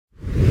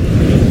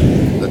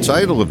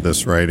title of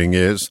this writing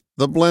is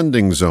The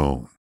Blending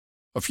Zone.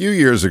 A few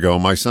years ago,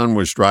 my son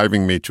was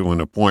driving me to an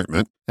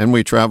appointment, and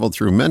we traveled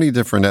through many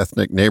different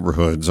ethnic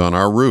neighborhoods on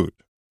our route.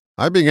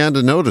 I began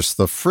to notice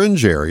the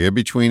fringe area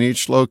between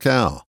each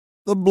locale,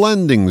 the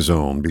blending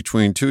zone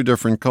between two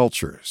different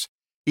cultures.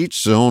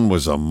 Each zone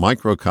was a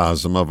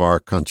microcosm of our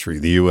country,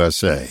 the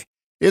USA.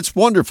 It's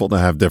wonderful to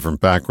have different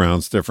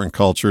backgrounds, different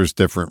cultures,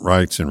 different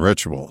rites and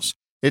rituals.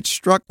 It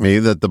struck me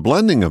that the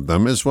blending of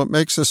them is what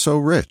makes us so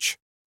rich.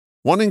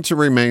 Wanting to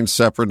remain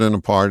separate and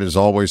apart is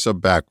always a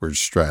backwards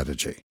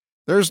strategy.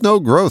 There's no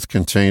growth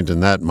contained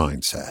in that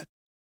mindset.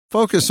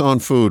 Focus on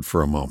food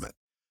for a moment.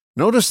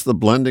 Notice the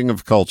blending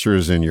of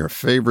cultures in your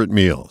favorite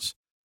meals.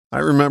 I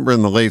remember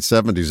in the late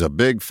 70s, a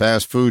big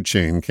fast food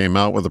chain came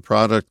out with a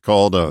product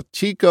called a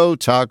Tico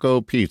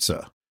Taco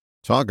Pizza.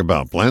 Talk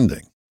about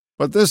blending.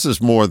 But this is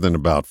more than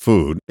about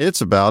food. It's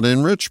about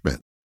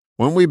enrichment.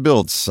 When we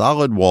build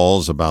solid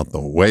walls about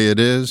the way it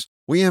is,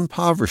 we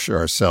impoverish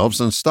ourselves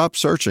and stop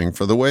searching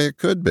for the way it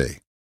could be.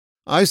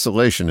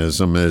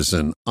 Isolationism is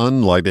an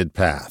unlighted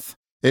path.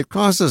 It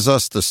causes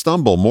us to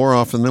stumble more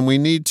often than we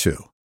need to.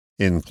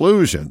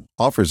 Inclusion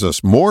offers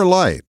us more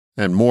light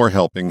and more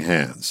helping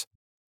hands.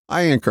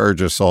 I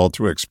encourage us all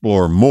to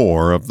explore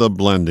more of the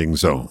blending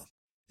zone.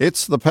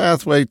 It's the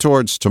pathway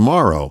towards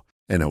tomorrow,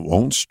 and it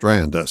won't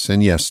strand us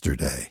in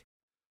yesterday.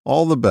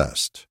 All the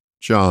best,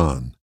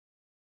 John.